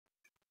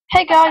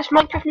Hey guys,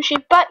 Minecraft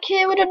Machine back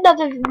here with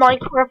another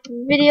Minecraft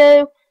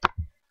video,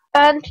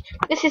 and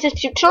this is a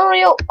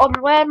tutorial on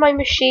where my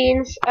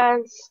machines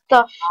and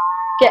stuff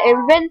get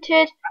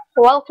invented.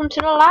 Welcome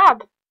to the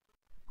lab.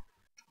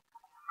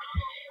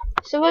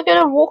 So we're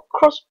gonna walk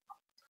across.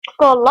 We've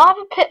got a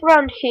lava pit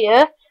around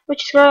here,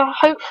 which is gonna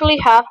hopefully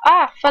have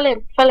fell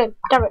in,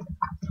 damn it.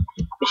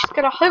 Which is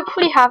gonna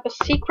hopefully have a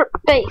secret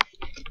base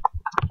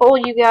for all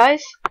you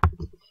guys.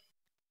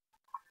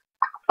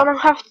 And I'll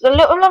have the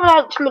little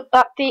announcement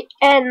at the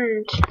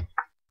end.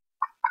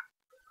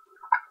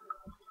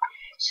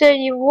 So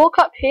you walk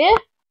up here,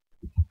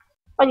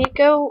 and you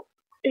go.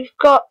 You've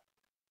got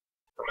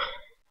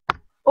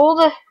all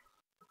the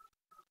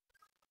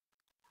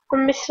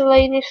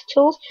miscellaneous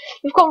tools.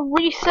 You've got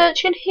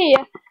research in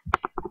here.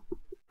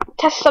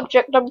 Test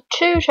subject number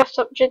 2, test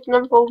subject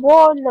number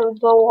 1.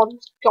 Number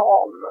 1's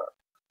gone.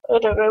 I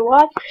don't know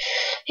why.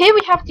 Here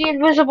we have the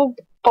invisible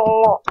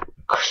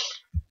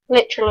blocks.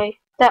 Literally.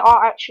 There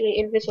are actually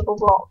invisible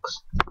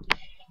blocks.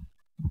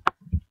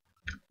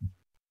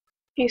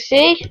 You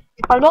see?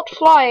 I'm not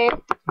flying.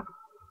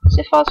 As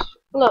if I was,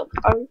 look,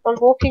 I'm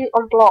walking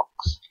on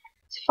blocks.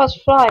 As if I was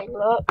flying,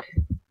 look.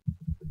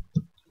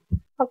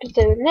 I've been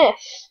doing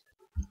this.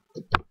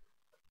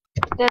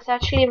 There's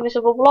actually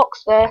invisible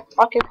blocks there.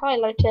 I can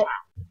highlight it.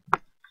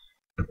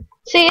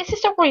 See, this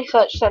is a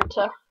research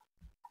center.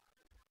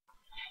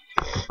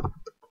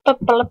 Blah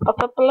blah blah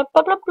blah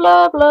blah blah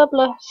blah blah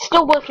blah.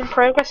 Still work in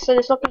progress, so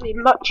there's not going to be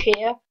much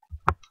here.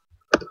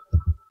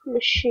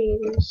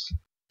 Machines.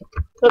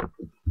 Look,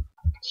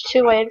 it's a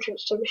two-way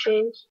entrance to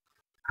machines.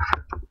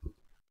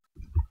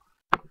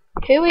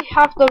 Here we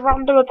have the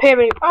random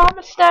appearing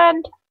armor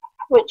stand,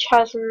 which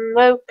has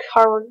no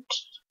current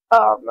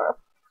armor.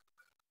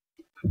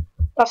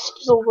 That's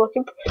still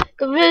working.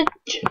 The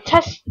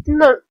test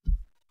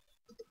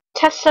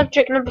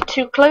subject number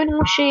 2 cloning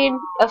machine.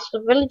 That's the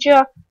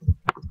villager.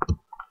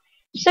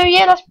 So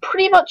yeah, that's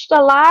pretty much the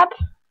lab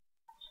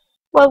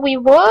where we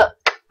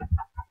work.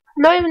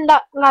 Knowing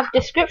that lab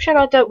description,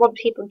 I don't want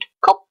people to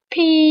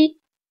copy.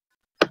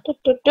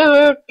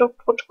 Don't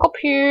want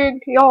copying.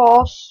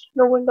 Yes,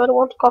 no one don't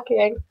want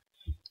copying.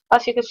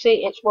 As you can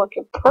see, it's work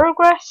in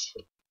progress.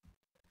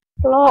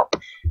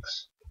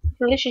 Blocks. You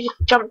can literally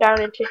just jump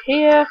down into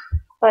here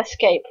and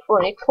escape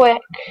really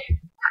quick.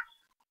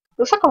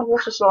 Looks like a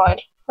water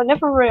slide. I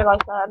never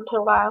realised that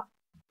until now.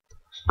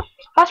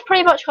 That's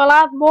pretty much our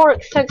lab. More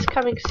extents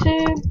coming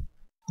soon.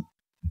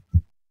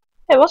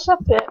 Hey, what's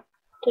that bit?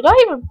 Did I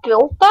even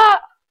build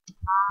that?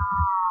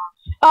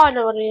 Oh, I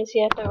know what it is.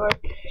 Yeah, don't worry.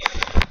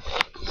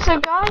 So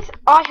guys,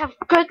 I have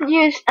good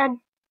news, and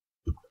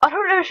I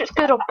don't know if it's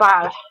good or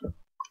bad.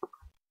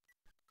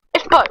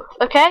 It's both,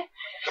 okay?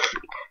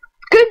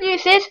 Good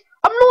news is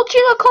I'm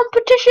launching a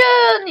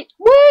competition!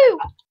 Woo!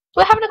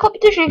 We're having a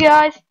competition,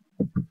 guys.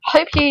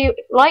 Hope you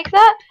like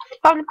that.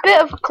 Having a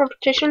bit of a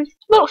competition,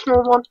 little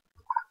small one.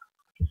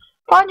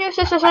 Bad news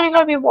is there's only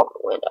going to be one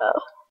winner.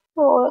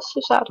 Oh, that's so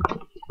sad.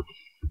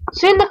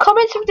 So in the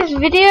comments of this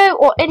video,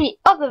 or any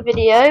other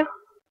video,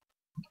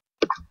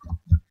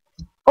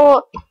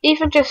 or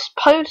even just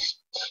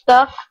post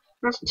stuff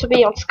to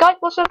me on Skype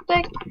or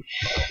something,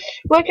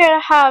 we're going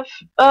to have,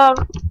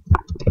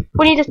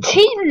 we need a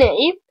team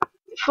name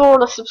for all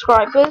the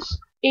subscribers.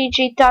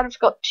 E.g. Dan's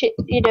got,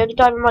 the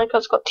Diamond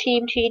Minecraft's got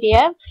Team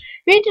TDM.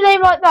 We need a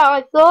name like that,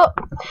 I thought.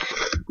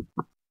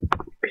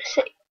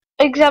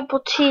 Example,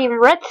 Team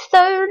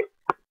Redstone,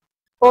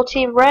 or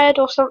Team Red,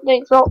 or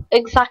something. It's not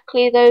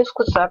exactly those,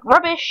 because they're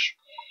rubbish.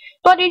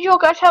 But I need your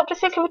guys' help to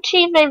think of a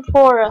team name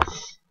for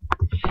us.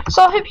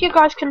 So I hope you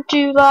guys can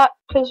do that,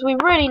 because we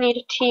really need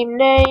a team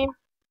name.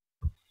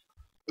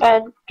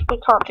 And we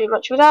can't do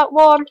much without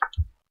one.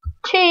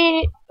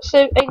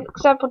 So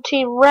example,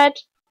 Team Red,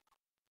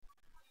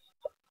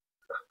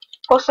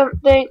 or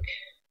something.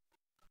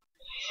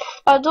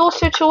 And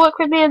also, to work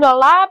with me in the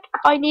lab,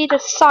 I need a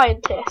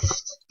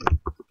scientist.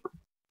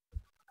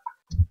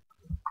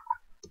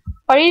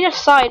 I need a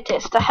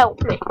scientist to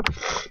help me.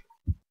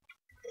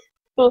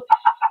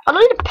 I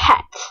need a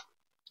pet.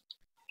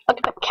 Like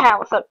a pet cow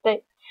or something.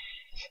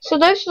 So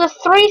those are the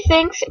 3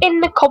 things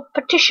in the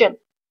competition.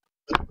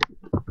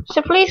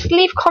 So please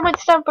leave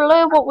comments down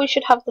below what we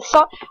should have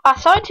our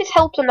scientist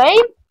helper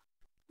name,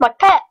 my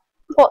pet,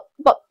 what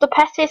the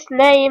pet is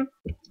name,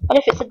 and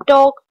if it's a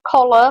dog,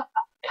 colour,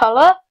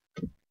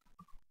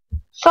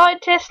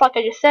 scientist, like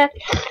I just said,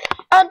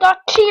 and our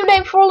team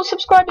name for all the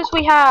subscribers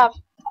we have.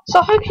 So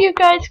I hope you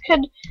guys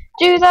can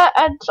do that,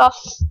 and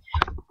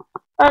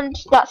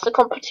that's the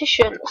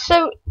competition.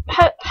 So,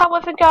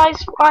 however,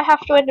 guys, I have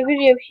to end the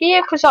video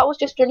here because that was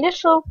just a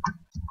little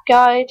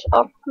guide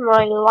of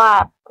my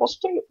lab.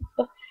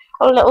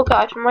 A little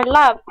guide from my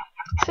lab.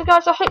 So,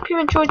 guys, I hope you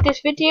enjoyed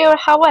this video.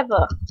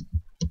 However,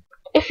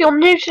 if you're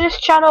new to this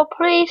channel,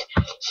 please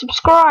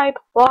subscribe,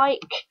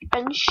 like,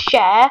 and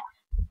share,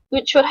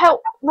 which would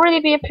help really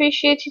be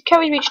appreciated. Can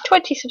we reach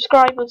 20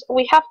 subscribers?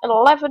 We have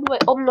 11. We're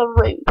on the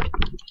road.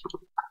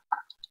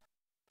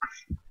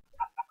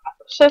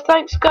 So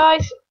thanks,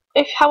 guys.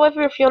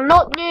 However, if you're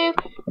not new,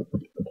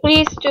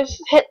 please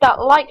just hit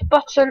that like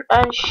button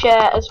and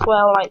share as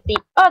well like the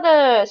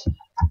others.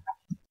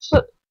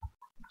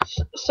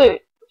 So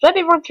let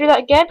me run through that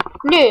again.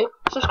 New,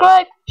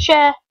 subscribe,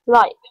 share,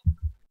 like.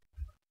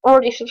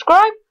 Already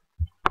subscribed?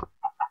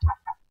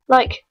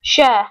 Like,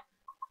 share.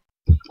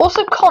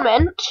 Also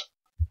comment,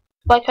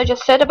 like I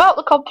just said, about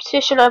the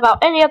competition and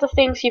about any other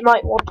things you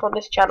might want on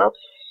this channel.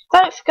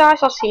 Thanks guys,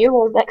 I'll see you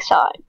all next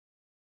time.